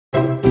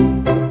Hello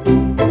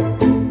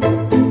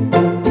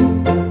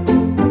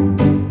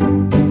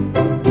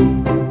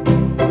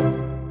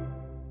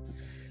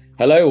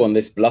on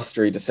this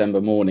blustery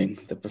December morning.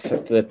 The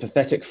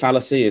pathetic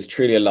fallacy is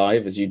truly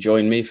alive as you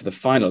join me for the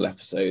final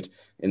episode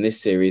in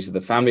this series of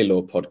the Family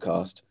Law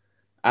Podcast,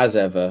 as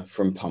ever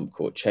from Pump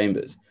Court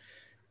Chambers.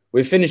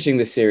 We're finishing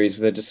this series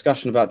with a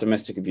discussion about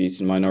domestic abuse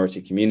in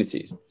minority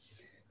communities.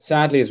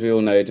 Sadly, as we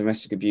all know,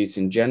 domestic abuse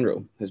in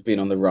general has been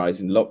on the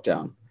rise in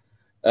lockdown.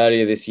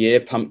 Earlier this year,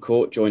 Pump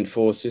Court joined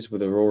forces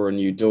with Aurora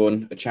New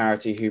Dawn, a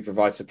charity who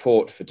provides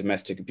support for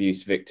domestic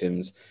abuse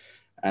victims.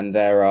 And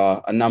there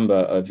are a number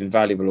of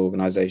invaluable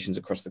organisations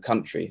across the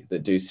country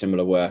that do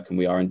similar work, and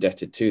we are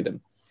indebted to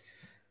them.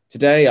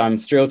 Today, I'm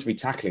thrilled to be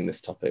tackling this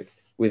topic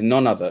with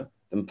none other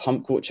than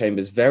Pump Court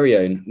Chambers' very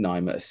own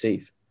Naima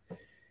Asif.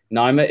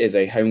 Naima is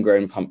a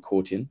homegrown Pump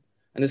Courtian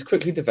and has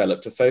quickly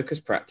developed a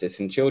focused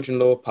practice in children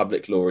law,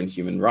 public law, and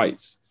human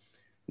rights.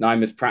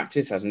 Naima's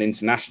practice has an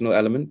international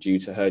element due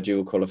to her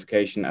dual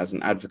qualification as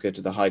an advocate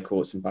of the High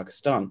Courts in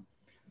Pakistan.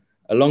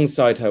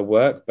 Alongside her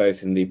work,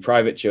 both in the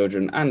private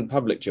children and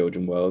public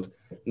children world,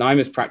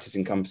 Naima's practice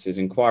encompasses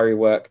inquiry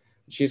work.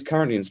 She is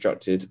currently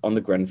instructed on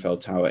the Grenfell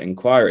Tower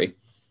inquiry.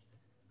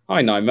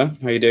 Hi,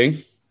 Naima. How are you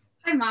doing?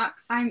 Hi, Mark.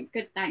 I'm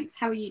good, thanks.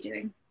 How are you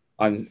doing?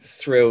 I'm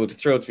thrilled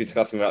to be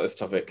discussing about this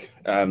topic.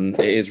 It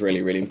is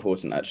really, really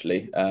important,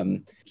 actually.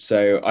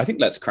 So I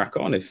think let's crack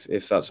on,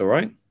 if that's all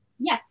right.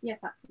 Yes,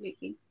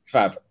 absolutely.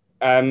 Fab.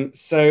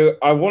 So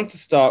I want to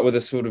start with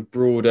a sort of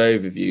broad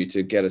overview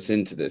to get us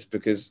into this,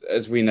 because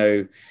as we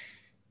know,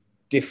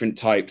 different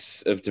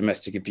types of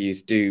domestic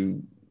abuse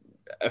do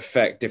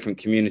affect different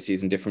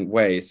communities in different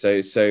ways.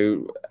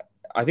 So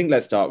I think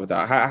let's start with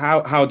that.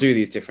 How do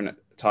these different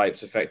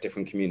types affect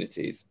different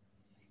communities?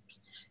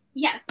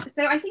 Yes,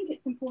 so I think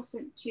it's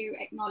important to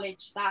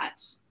acknowledge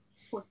that,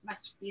 of course,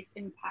 domestic abuse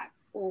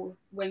impacts all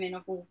women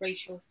of all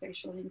racial,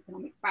 social, and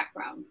economic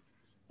backgrounds.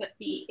 But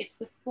it's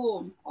the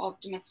form of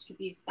domestic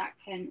abuse that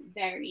can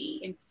vary,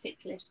 in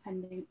particular,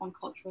 depending on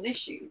cultural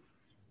issues.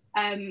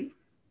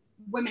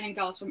 Women and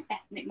girls from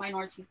ethnic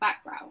minority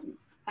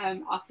backgrounds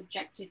are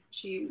subjected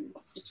to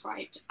what's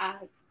described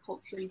as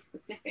culturally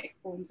specific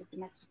forms of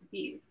domestic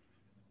abuse.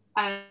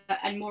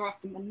 And more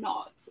often than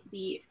not,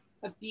 the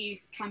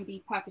abuse can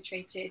be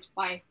perpetrated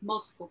by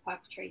multiple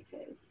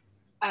perpetrators,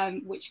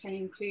 which can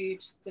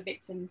include the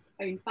victim's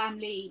own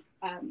family,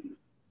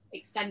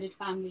 extended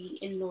family,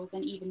 in-laws,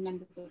 and even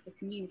members of the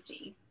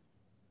community.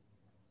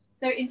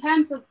 So in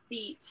terms of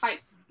the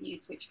types of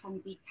abuse which can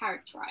be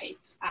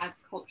characterized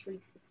as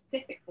culturally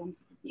specific forms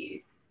of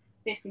abuse,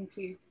 this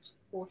includes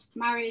forced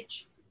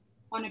marriage,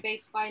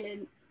 honor-based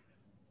violence,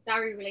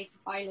 dowry-related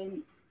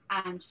violence,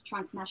 and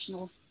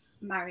transnational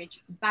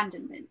marriage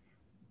abandonment.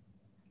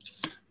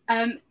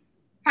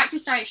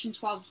 Practice Direction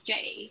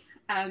 12J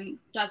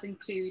does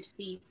include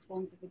these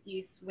forms of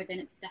abuse within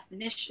its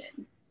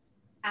definition,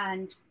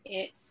 and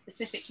it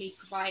specifically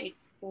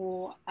provides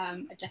for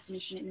a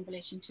definition in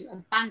relation to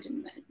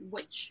abandonment,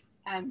 which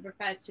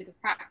refers to the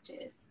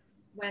practice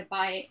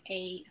whereby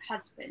a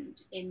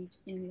husband in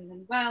England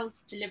and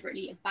Wales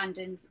deliberately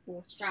abandons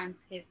or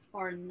strands his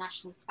foreign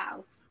national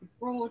spouse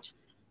abroad,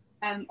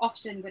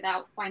 often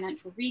without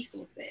financial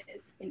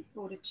resources, in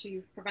order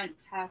to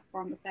prevent her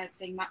from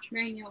asserting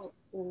matrimonial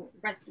or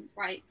residence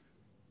rights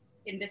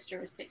in this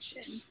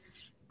jurisdiction.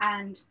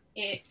 And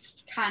it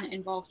can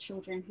involve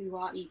children who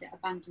are either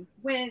abandoned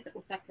with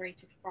or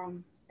separated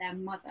from their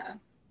mother.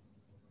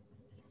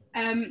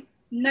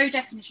 No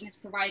definition is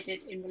provided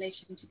in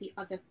relation to the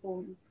other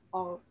forms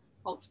of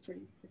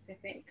culturally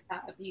specific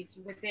abuse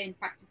within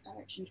Practice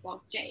Direction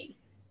 12J.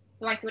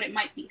 So I thought it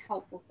might be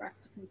helpful for us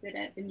to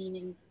consider the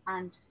meanings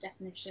and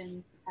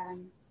definitions.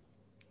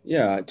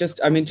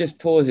 Just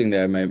pausing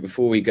there a moment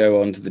before we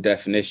go on to the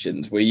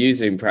definitions. We're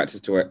using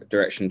Practice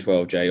Direction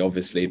 12J,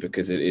 obviously,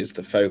 because it is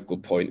the focal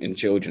point in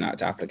Children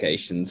Act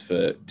applications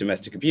for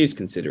domestic abuse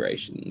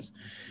considerations.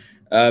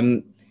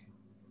 Do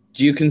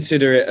you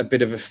consider it a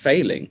bit of a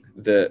failing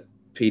that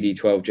PD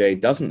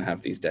 12J doesn't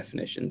have these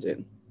definitions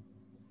in?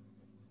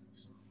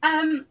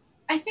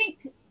 I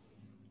think,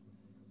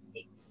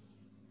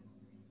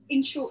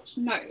 in short,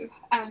 no.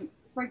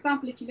 For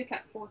example, if you look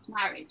at forced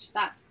marriage,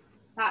 that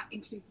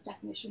includes a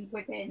definition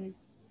within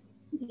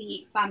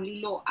the Family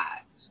Law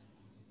Act.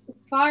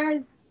 As far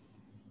as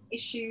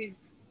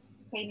issues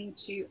pertaining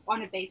to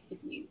honour-based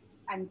abuse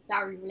and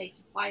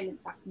dowry-related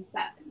violence are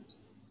concerned,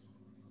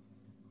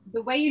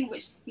 the way in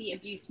which the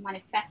abuse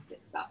manifests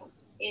itself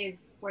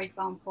is, for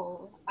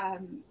example,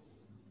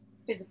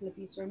 physical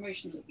abuse or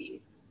emotional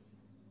abuse.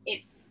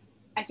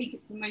 I think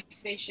it's the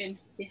motivation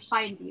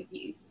behind the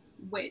abuse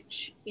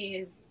which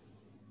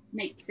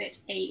makes it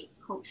a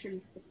culturally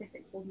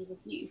specific form of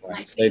abuse.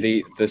 Right. So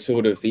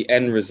the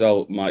end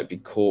result might be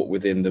caught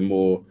within the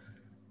more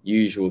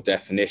usual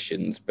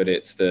definitions, but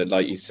it's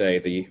like you say,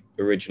 the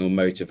original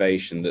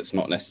motivation that's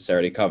not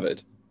necessarily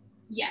covered.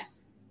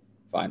 Yes.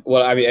 Fine.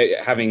 Well,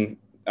 I mean,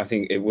 I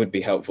think it would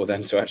be helpful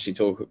then to actually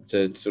talk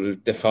to sort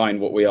of define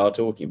what we are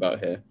talking about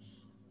here.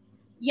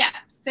 Yeah.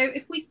 So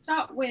if we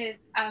start with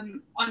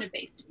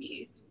honour-based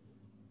abuse,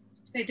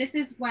 So this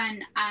is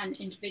when an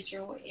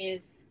individual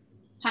is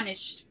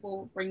punished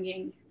for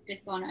bringing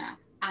dishonor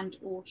and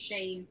or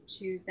shame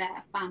to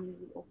their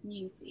family or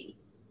community.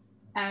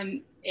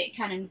 It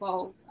can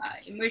involve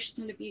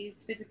emotional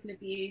abuse, physical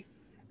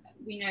abuse.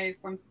 We know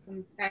from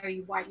some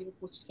very widely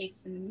reported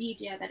cases in the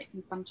media that it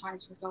can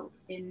sometimes result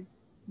in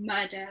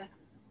murder.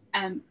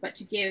 But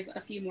to give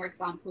a few more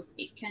examples,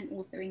 it can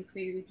also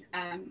include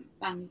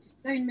family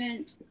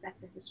disownment,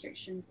 excessive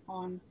restrictions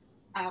on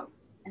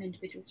an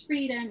individual's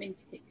freedom, in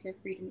particular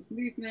freedom of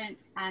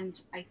movement, and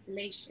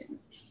isolation.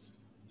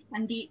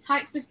 And the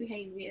types of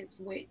behaviours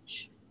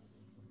which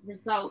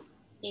result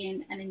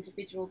in an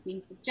individual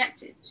being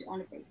subjected to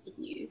honor-based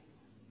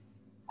abuse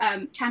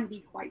can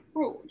be quite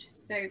broad.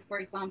 So, for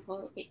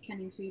example, it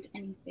can include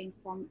anything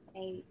from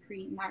a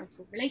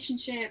premarital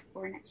relationship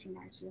or an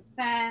extramarital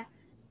affair,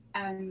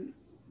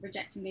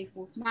 rejecting a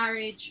forced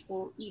marriage,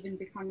 or even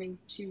becoming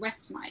too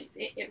westernized.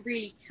 It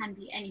really can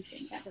be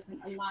anything that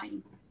doesn't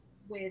align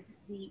with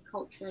the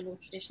cultural or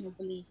traditional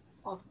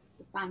beliefs of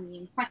the family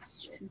in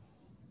question.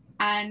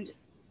 And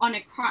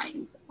honor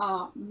crimes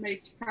are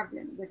most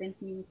prevalent within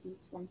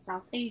communities from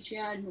South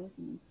Asia, North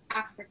and East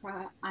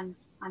Africa, and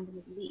the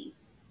Middle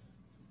East.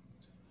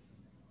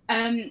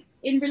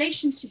 In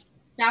relation to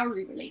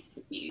dowry-related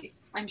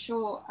abuse, I'm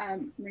sure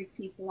most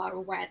people are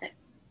aware that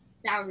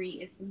dowry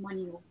is the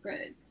money or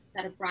goods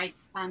that a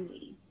bride's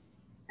family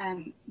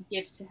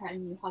give to her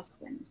new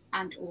husband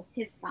and or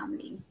his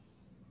family.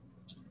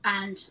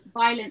 And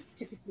violence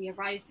typically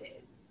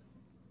arises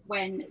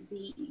when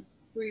the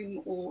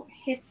groom or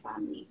his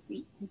family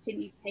seek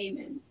continued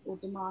payments or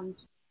demand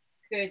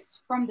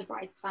goods from the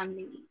bride's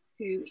family,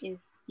 who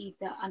is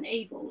either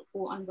unable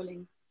or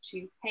unwilling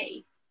to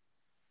pay.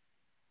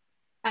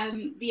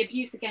 The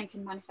abuse again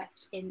can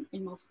manifest in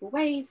multiple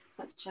ways,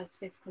 such as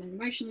physical and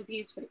emotional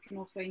abuse, but it can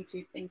also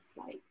include things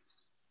like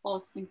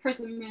false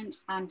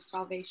imprisonment and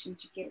starvation,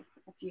 to give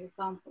a few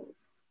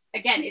examples.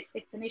 Again,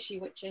 it's an issue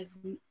which is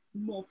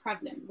more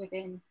prevalent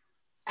within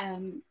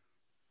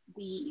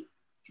the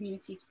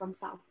communities from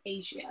South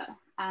Asia,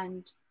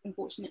 and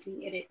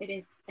unfortunately it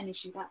is an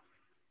issue that's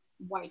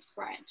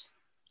widespread.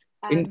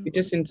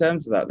 Just in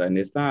terms of that then,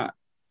 is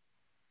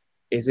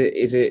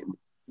it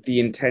the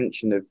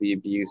intention of the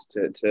abuse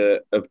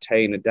to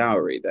obtain a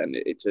dowry then,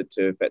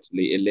 to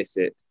effectively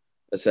elicit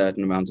a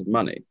certain amount of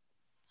money?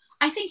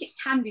 I think it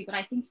can be, but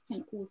I think it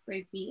can also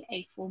be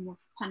a form of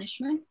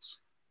punishment.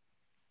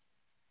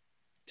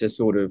 To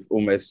sort of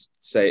almost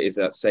say, is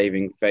that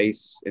saving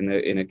face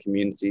in a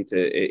community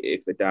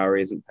if the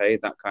dowry isn't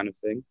paid, that kind of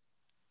thing?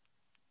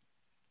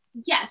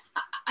 Yes,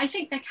 I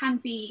think there can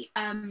be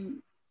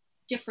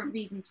different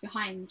reasons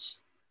behind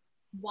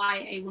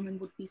why a woman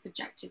would be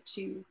subjected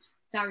to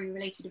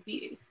dowry-related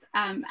abuse,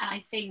 and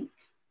I think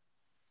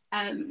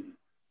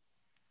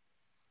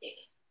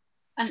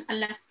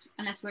unless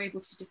we're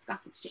able to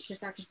discuss the particular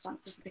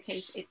circumstances of the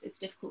case, it's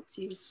difficult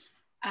to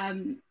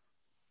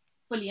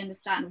fully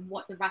understand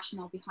what the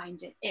rationale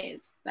behind it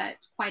is. But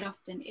quite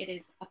often it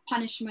is a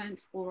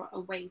punishment or a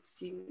way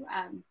to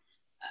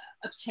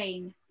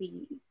obtain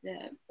the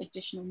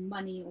additional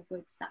money or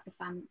goods that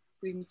the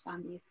groom's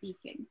family is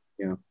seeking.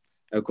 Yeah.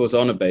 Of course,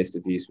 honor-based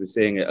abuse, we're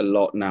seeing it a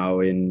lot now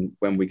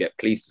when we get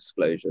police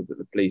disclosure, that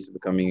the police are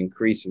becoming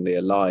increasingly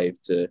alive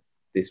to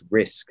this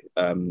risk,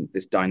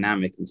 this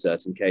dynamic in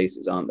certain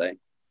cases, aren't they?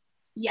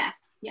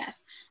 Yes.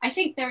 I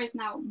think there is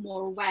now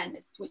more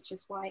awareness, which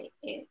is why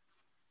it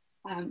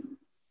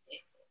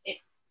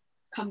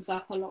comes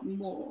up a lot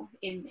more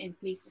in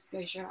police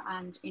disclosure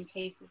and in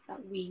cases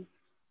that we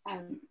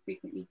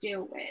frequently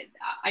deal with.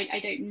 I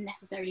don't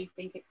necessarily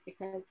think it's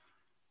because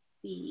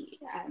the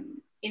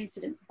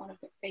incidents of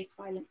honor-based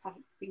violence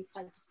haven't increased.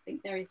 I just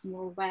think there is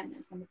more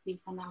awareness, and the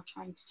police are now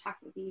trying to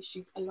tackle the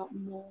issues a lot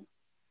more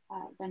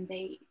than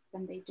they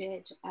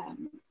did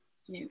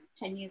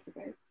 10 years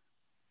ago.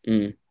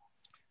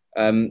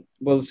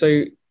 Well,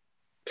 so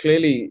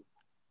clearly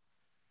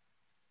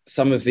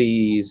some of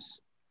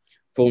these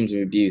forms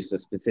of abuse are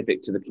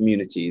specific to the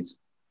communities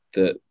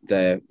that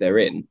they're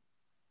in.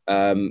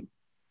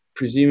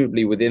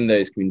 Presumably within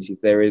those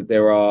communities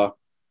there are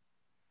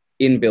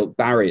inbuilt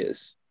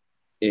barriers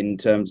in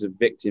terms of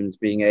victims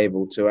being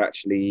able to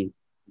actually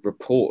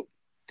report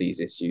these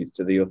issues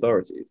to the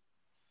authorities.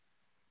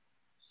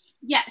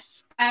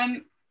 Yes,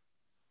 I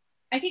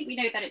think we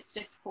know that it's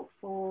difficult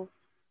for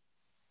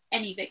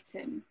any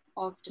victim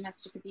of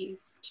domestic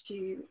abuse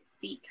to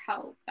seek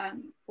help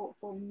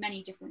for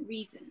many different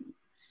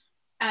reasons.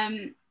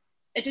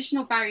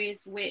 Additional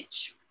barriers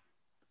which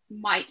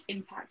might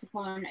impact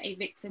upon a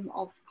victim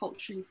of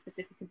culturally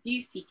specific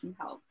abuse seeking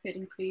help could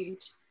include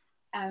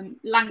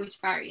language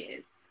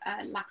barriers,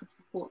 lack of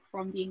support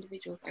from the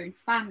individual's own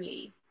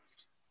family,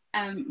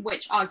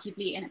 which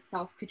arguably in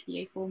itself could be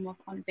a form of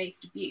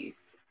honor-based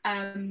abuse,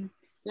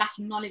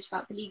 lacking knowledge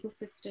about the legal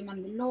system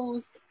and the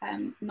laws,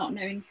 not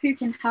knowing who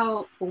can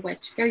help or where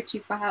to go to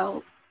for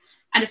help,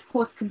 and of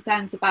course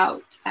concerns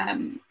about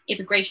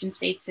immigration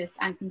status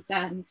and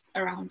concerns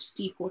around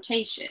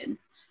deportation.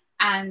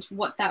 and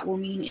what that will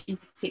mean in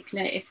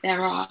particular if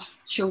there are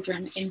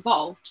children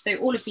involved. So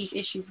all of these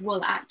issues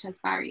will act as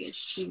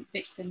barriers to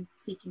victims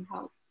seeking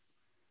help.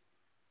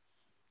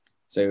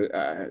 So,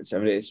 I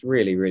mean, it's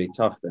really, really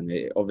tough, and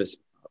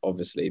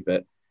obviously,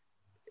 but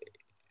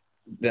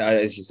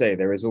as you say,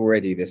 there is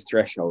already this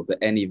threshold that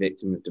any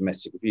victim of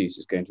domestic abuse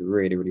is going to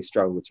really, really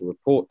struggle to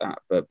report that.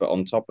 But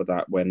on top of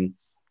that, when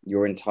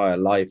your entire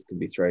life can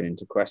be thrown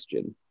into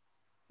question,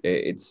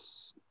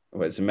 it's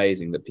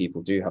amazing that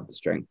people do have the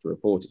strength to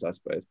report it, I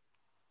suppose.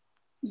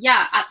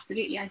 Yeah,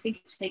 absolutely. I think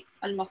it takes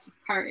a lot of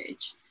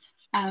courage,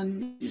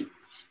 and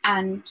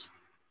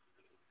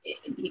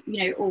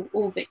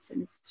all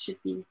victims should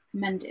be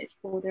commended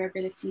for their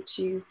ability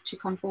to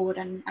come forward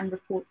and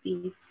report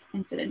these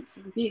incidents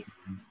of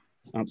abuse.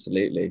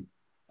 Absolutely.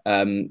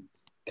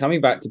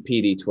 Coming back to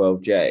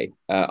PD12J,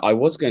 I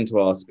was going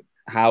to ask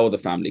how the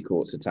family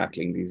courts are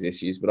tackling these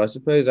issues, but I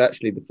suppose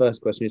actually the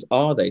first question is,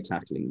 are they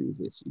tackling these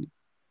issues?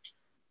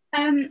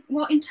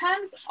 Well, in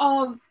terms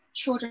of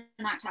Children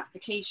Act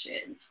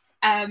applications,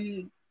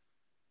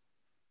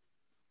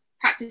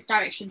 Practice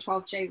Direction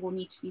 12J will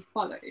need to be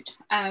followed.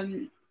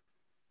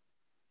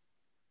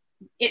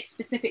 It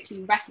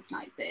specifically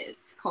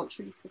recognises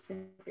culturally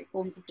specific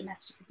forms of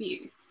domestic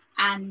abuse,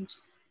 and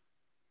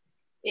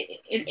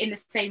in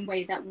the same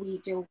way that we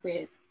deal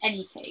with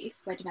any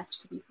case where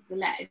domestic abuse is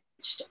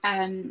alleged,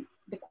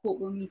 the court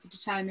will need to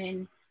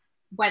determine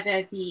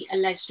whether the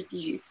alleged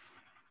abuse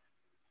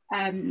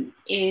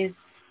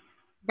is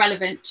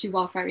relevant to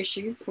welfare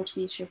issues or to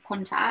the issue of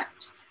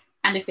contact,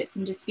 and if it's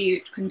in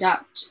dispute,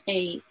 conduct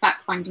a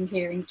fact-finding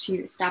hearing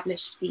to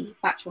establish the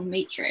factual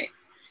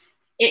matrix.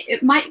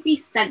 It might be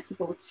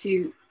sensible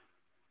to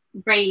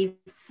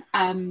raise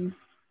at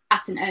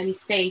an early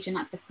stage and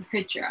at the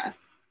FHDRA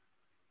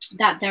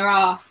that there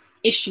are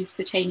issues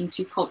pertaining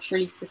to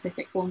culturally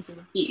specific forms of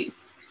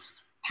abuse.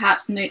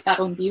 Perhaps note that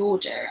on the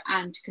order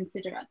and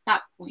consider at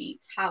that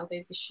point how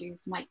those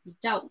issues might be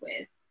dealt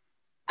with.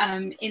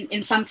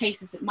 In some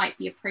cases, it might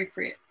be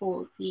appropriate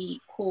for the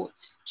court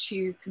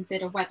to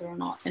consider whether or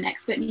not an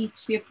expert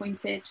needs to be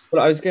appointed.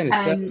 Well, I was going to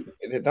say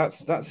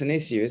that's an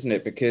issue, isn't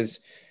it? Because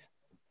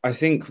I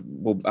think,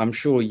 well, I'm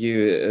sure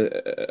you,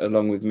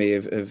 along with me,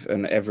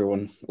 and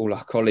everyone, all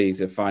our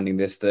colleagues, are finding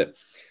this, that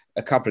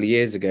a couple of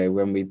years ago,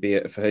 when we'd be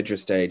at a FHDRA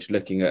stage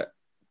looking at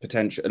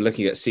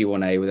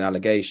C1A with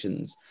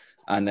allegations,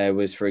 and there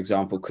was, for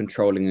example,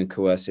 controlling and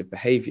coercive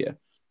behaviour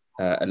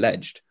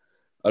alleged,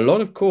 a lot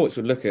of courts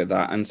would look at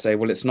that and say,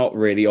 well, it's not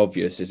really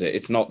obvious, is it?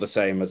 It's not the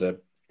same as a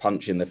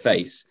punch in the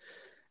face,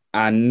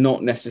 and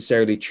not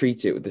necessarily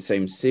treat it with the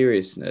same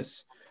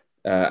seriousness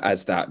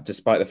as that,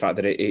 despite the fact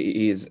that it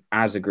is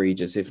as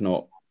egregious, if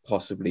not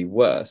possibly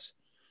worse.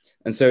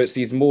 And so it's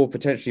these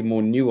potentially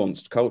more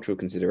nuanced cultural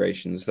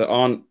considerations that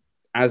aren't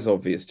as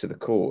obvious to the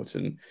court.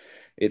 And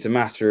it's a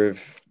matter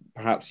of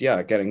perhaps,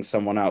 getting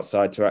someone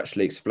outside to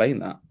actually explain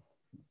that.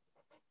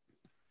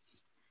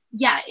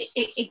 Yeah,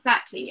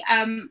 exactly.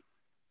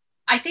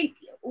 I think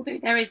although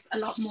there is a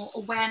lot more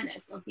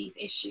awareness of these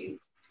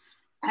issues,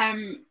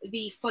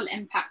 the full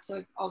impact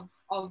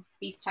of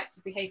these types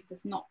of behaviours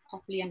is not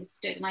properly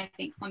understood. And I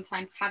think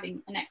sometimes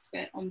having an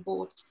expert on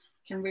board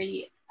can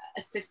really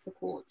assist the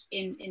court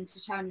in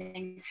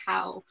determining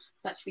how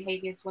such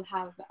behaviours will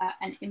have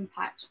an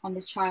impact on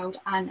the child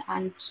and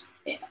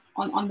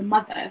on the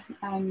mother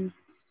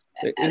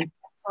as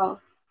well.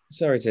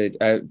 Sorry,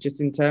 to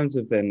just in terms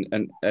of then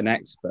an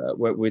expert,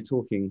 we're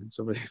talking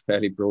sort of a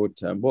fairly broad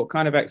term. What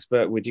kind of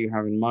expert would you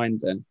have in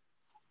mind then?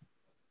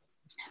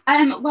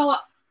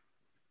 Well,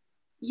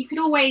 you could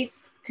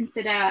always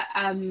consider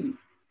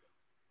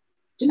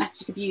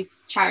domestic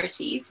abuse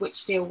charities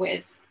which deal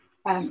with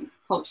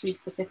culturally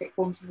specific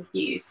forms of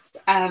abuse,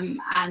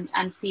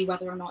 and see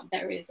whether or not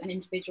there is an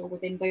individual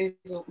within those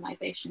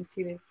organisations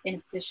who is in a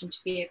position to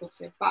be able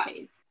to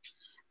advise.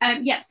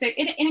 So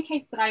in a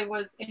case that I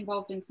was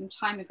involved in some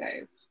time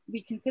ago,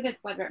 we considered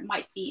whether it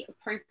might be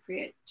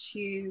appropriate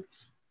to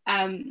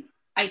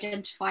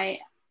identify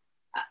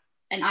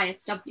an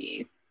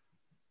ISW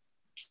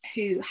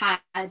who had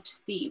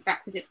the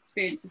requisite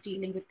experience of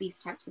dealing with these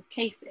types of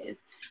cases.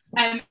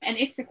 And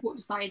if the court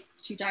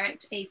decides to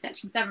direct a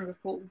Section 7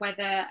 report,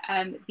 whether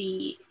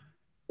the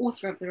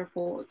author of the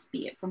report,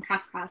 be it from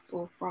CAFCASS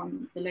or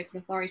from the local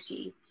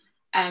authority,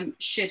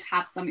 should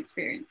have some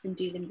experience in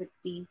dealing with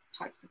these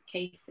types of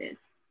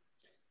cases.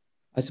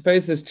 I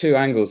suppose there's two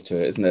angles to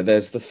it, isn't there?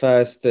 There's the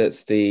first,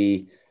 that's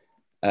the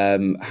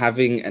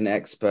having an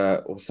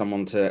expert or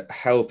someone to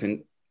help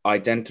in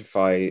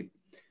identify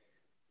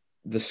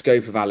the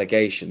scope of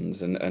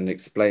allegations and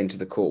explain to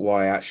the court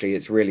why actually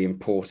it's really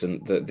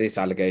important that this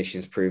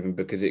allegation is proven,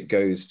 because it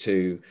goes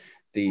to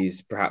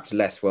these perhaps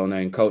less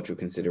well-known cultural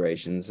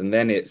considerations. And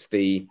then it's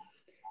the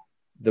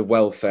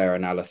welfare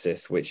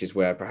analysis, which is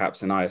where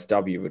perhaps an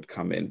ISW would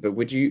come in. But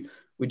would you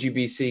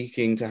be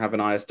seeking to have an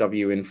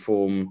ISW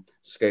inform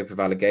scope of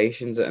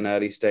allegations at an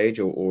early stage,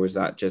 or is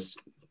that just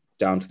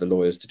down to the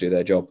lawyers to do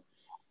their job?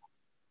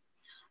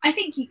 I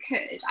think you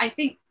could. I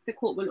think the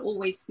court will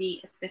always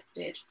be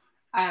assisted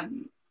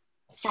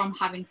from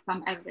having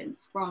some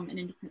evidence from an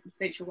independent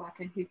social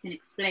worker who can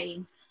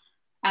explain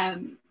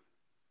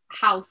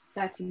how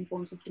certain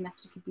forms of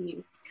domestic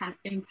abuse can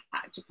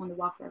impact upon the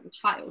welfare of a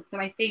child. So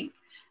I think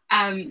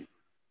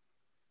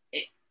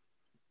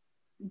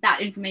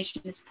that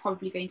information is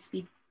probably going to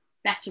be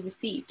better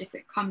received if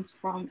it comes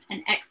from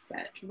an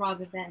expert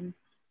rather than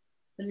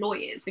the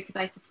lawyers, because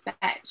I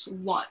suspect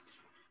what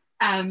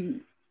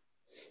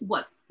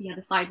the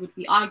other side would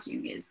be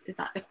arguing is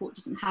that the court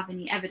doesn't have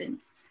any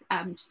evidence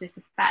to this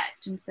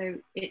effect, and so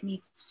it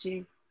needs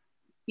to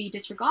be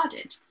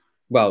disregarded.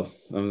 Well,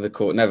 the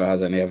court never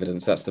has any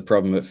evidence. That's the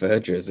problem at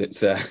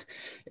FHDRs.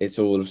 It's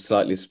all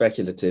slightly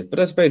speculative. But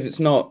I suppose it's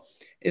not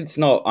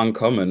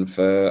uncommon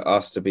for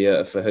us to be at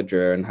a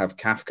FHDR and have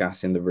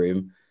Cafcass in the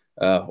room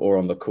or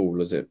on the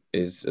call, as it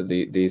is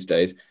these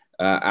days,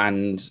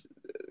 and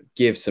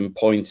give some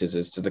pointers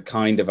as to the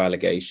kind of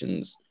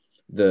allegations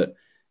that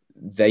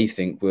they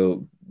think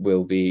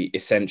will be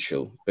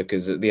essential,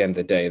 because at the end of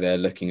the day, they're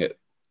looking at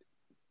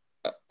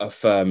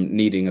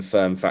needing a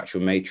firm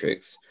factual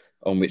matrix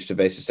on which to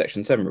base a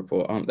Section 7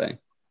 report, aren't they?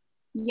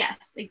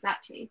 Yes,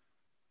 exactly.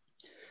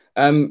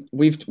 So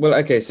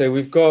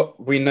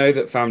we know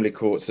that family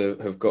courts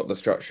have got the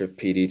structure of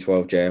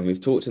PD12J, and we've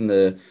talked in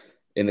the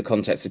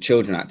context of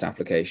Children Act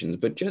applications,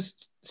 but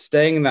just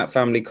staying in that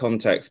family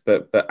context,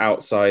 but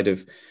outside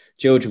of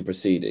children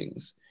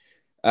proceedings.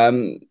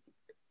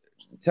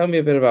 Tell me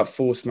a bit about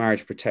forced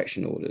marriage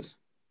protection orders.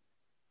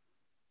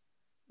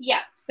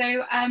 Yeah,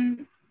 so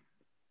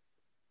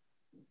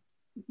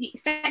the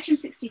Section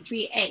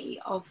 63A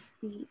of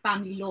the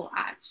Family Law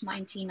Act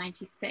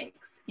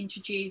 1996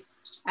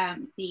 introduced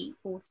the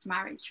Forced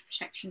Marriage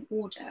Protection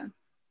Order.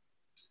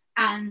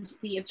 And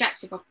the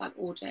objective of that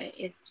order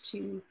is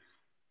to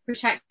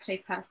protect a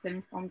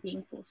person from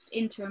being forced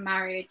into a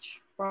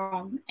marriage,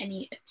 from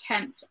any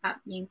attempt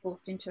at being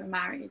forced into a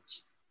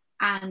marriage,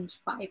 and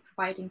by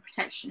providing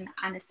protection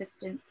and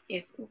assistance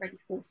if already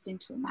forced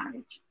into a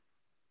marriage.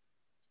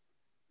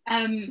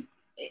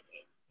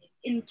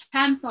 In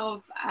terms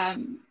of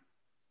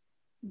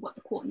what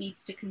the court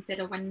needs to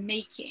consider when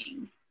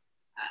making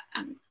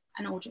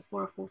an order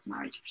for a forced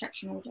marriage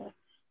protection order,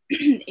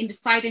 in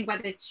deciding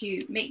whether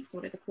to make this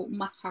order, the court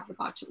must have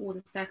regard to all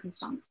the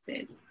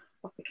circumstances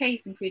of the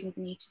case, including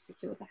the need to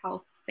secure the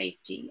health,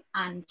 safety,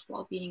 and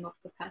well-being of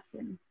the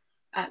person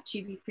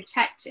to be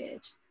protected,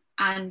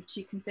 and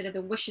to consider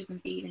the wishes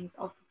and feelings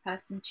of the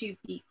person to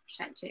be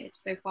protected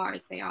so far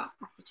as they are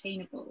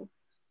ascertainable.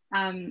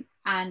 And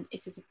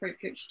it is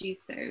appropriate to do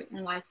so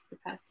in light of the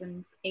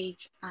person's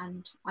age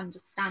and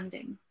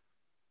understanding.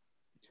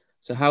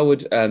 So how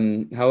would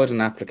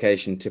an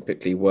application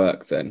typically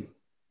work then?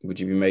 Would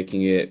you be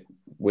making it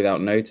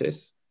without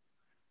notice?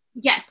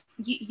 Yes,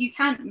 you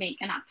can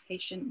make an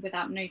application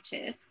without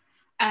notice.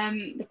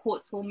 The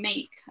courts will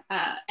make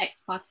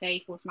ex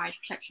parte forced marriage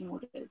protection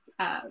orders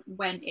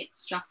when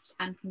it's just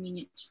and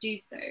convenient to do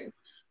so.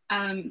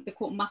 The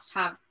court must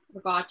have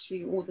regard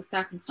to all the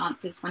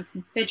circumstances when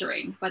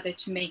considering whether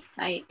to make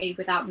a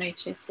without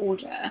notice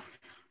order,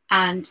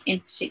 and in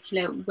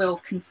particular will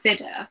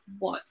consider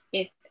what,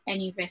 if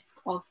any, risk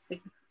of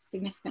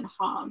significant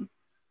harm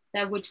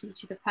there would be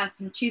to the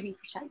person to be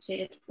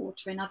protected or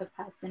to another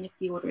person if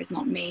the order is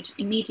not made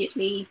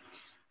immediately,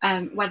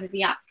 whether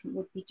the applicant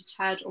would be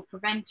deterred or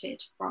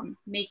prevented from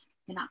making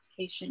an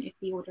application if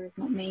the order is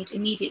not made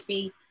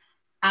immediately,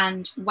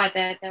 and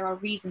whether there are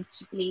reasons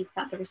to believe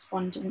that the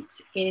respondent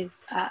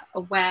is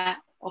aware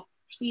of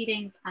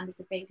proceedings and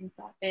is evading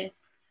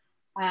service,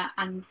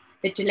 and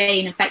the delay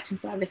in effecting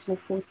service will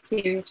cause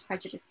serious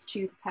prejudice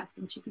to the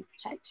person to be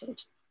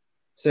protected.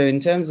 So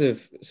in terms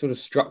of sort of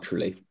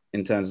structurally,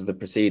 in terms of the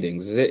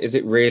proceedings, is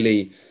it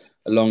really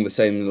along the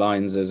same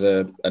lines as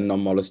a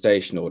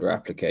non-molestation order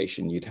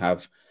application? You'd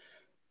have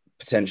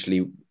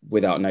potentially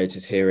without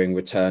notice hearing,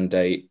 return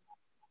date,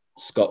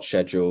 Scott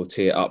schedule,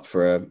 tee it up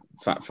for a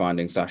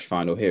fact-finding /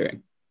 final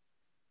hearing?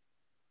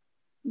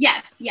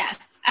 Yes.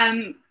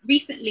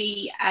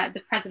 Recently,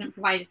 the President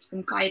provided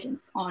some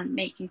guidance on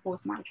making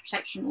forced marriage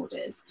protection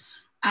orders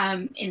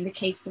in the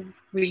case of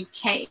Ree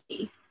K.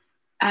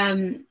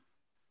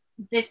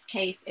 This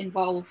case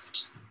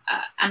involved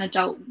an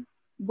adult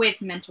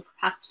with mental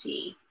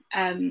capacity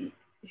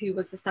who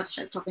was the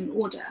subject of an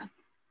order.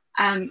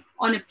 On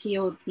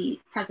appeal, the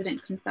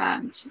President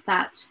confirmed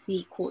that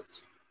the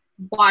court's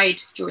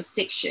wide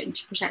jurisdiction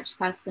to protect a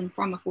person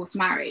from a forced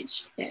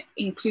marriage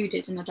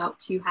included an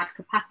adult who had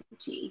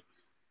capacity.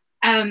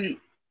 The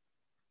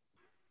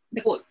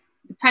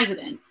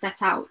President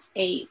set out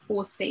a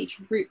 4-stage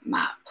route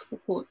map for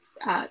courts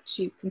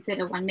to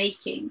consider when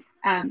making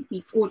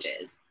these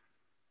orders.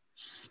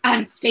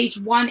 And stage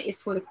 1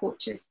 is for the court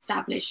to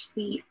establish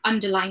the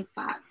underlying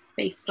facts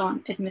based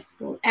on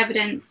admissible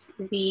evidence.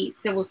 The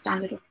civil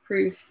standard of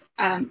proof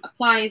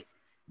applies,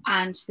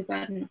 and the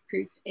burden of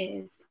proof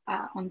is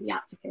on the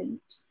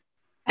applicant.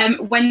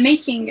 When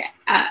making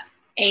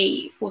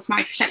a forced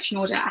marriage protection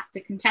order at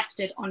a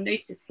contested on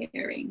notice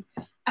hearing,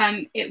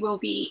 it will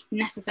be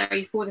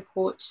necessary for the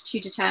court to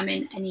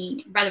determine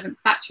any relevant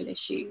factual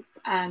issues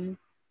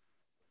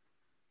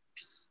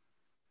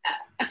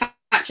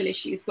factual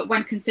issues, but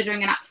when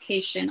considering an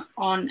application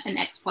on an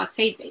ex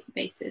parte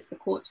basis, the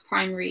court's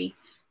primary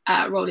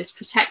role is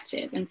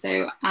protective, and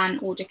so an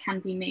order can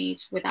be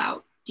made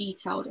without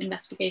detailed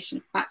investigation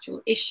of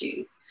factual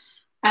issues.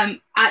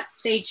 At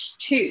stage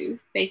 2,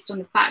 based on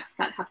the facts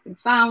that have been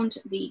found,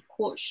 the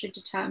court should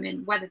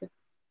determine whether the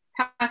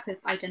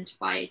purpose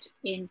identified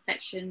in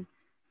section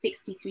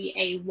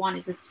 63A1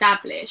 is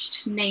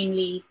established,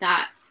 namely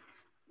that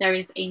there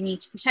is a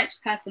need to protect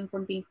a person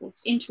from being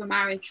forced into a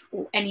marriage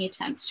or any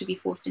attempt to be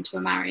forced into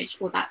a marriage,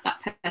 or that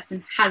that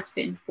person has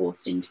been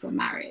forced into a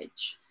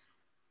marriage.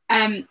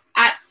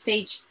 At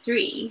stage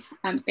 3,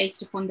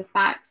 based upon the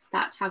facts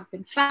that have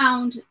been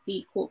found,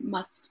 the court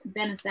must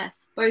then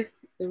assess both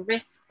the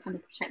risks and the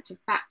protective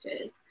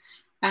factors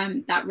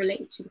that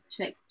relate to the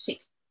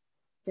particular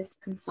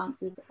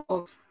circumstances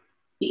of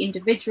the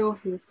individual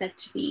who is said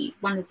to be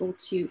vulnerable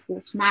to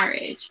forced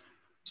marriage.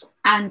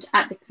 And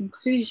at the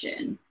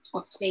conclusion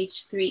of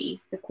stage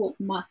 3, the court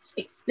must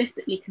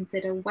explicitly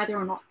consider whether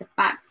or not the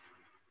facts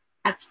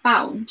as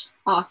found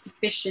are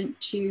sufficient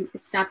to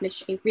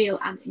establish a real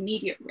and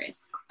immediate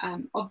risk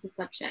of the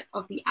subject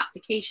of the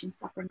application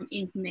suffering from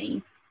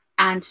inhumane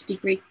and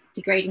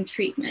degrading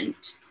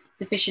treatment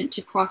sufficient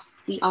to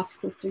cross the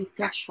Article 3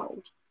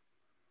 threshold.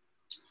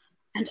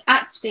 And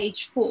at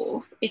stage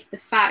 4, if the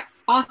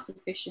facts are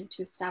sufficient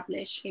to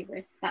establish a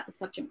risk that the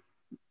subject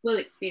will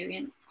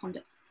experience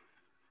conduct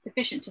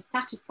sufficient to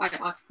satisfy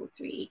Article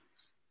 3,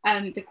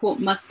 the court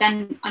must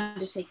then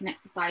undertake an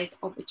exercise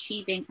of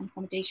achieving an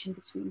accommodation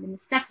between the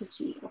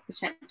necessity of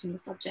protecting the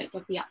subject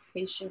of the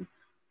application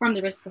from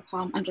the risk of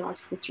harm under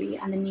Article 3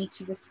 and the need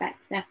to respect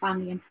their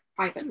family and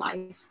private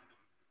life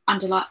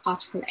under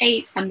Article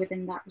 8, and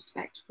within that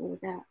respect for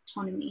their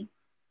autonomy.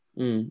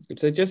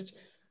 So just,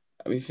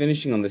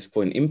 finishing on this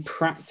point, in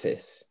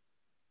practice,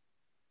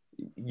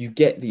 you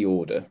get the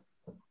order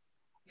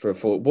for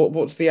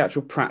what's the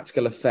actual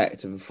practical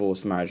effect of a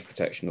forced marriage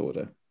protection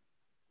order?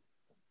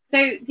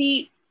 So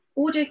the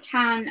order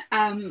can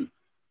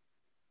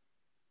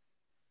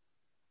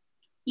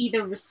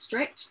either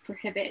restrict,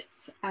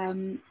 prohibit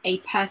a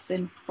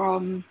person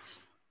from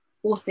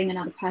forcing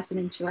another person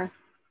into a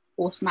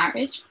forced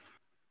marriage.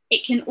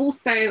 It can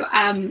also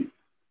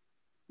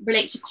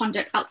relate to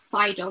conduct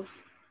outside of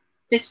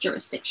this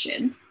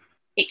jurisdiction.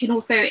 It can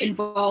also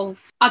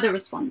involve other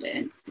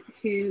respondents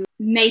who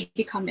may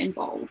become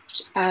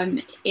involved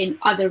in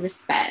other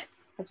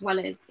respects, as well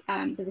as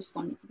the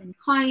respondents of any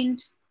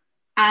kind.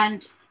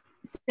 And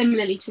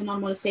similarly to a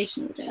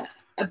non-molestation order,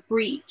 a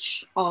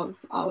breach of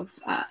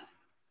a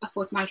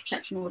forced marriage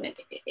protection order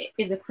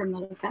is a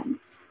criminal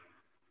offence.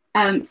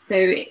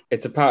 So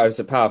it's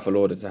a powerful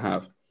order to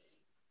have.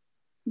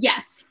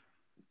 Yes.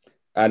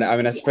 And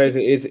I suppose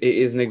it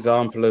is an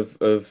example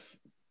of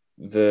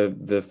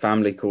the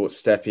family court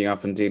stepping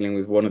up and dealing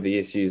with one of the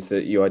issues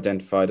that you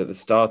identified at the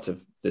start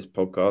of this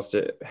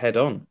podcast head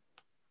on.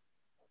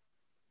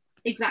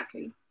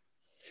 Exactly.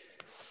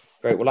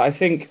 Great. Well, I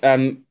think,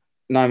 Naima,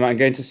 I'm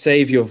going to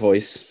save your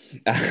voice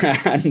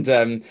and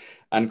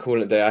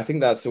call it a day. I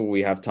think that's all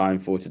we have time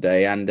for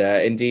today. And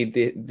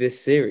indeed,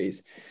 this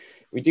series.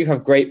 We do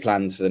have great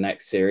plans for the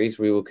next series.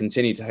 We will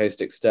continue to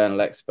host external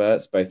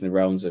experts, both in the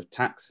realms of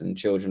tax and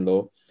children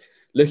law,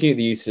 looking at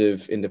the use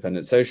of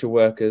independent social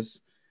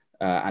workers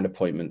and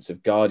appointments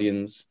of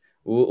guardians.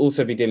 We'll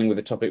also be dealing with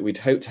a topic we'd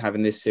hoped to have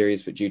in this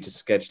series, but due to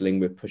scheduling,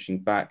 we're pushing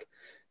back,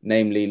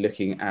 namely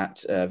looking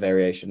at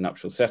variation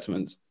nuptial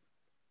settlements.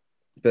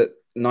 But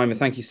Naima,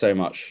 thank you so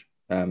much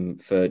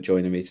for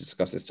joining me to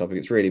discuss this topic.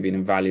 It's really been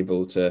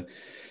invaluable to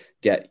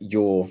get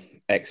your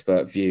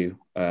expert view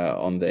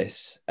on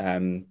this.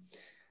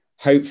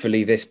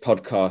 Hopefully this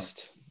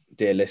podcast,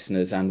 dear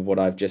listeners, and what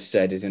I've just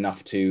said is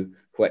enough to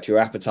whet your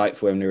appetite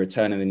for when we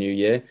return in the new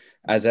year.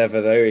 As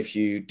ever, though, if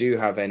you do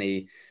have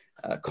any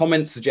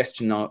comments,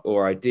 suggestions,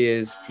 or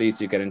ideas, please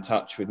do get in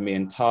touch with me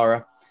and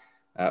Tara.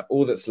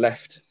 All that's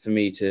left for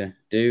me to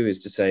do is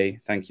to say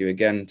thank you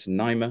again to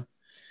Naima.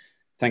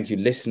 Thank you,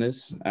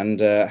 listeners, and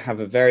have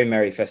a very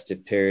merry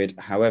festive period,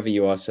 however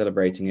you are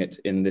celebrating it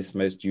in this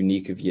most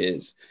unique of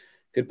years.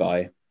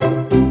 Goodbye.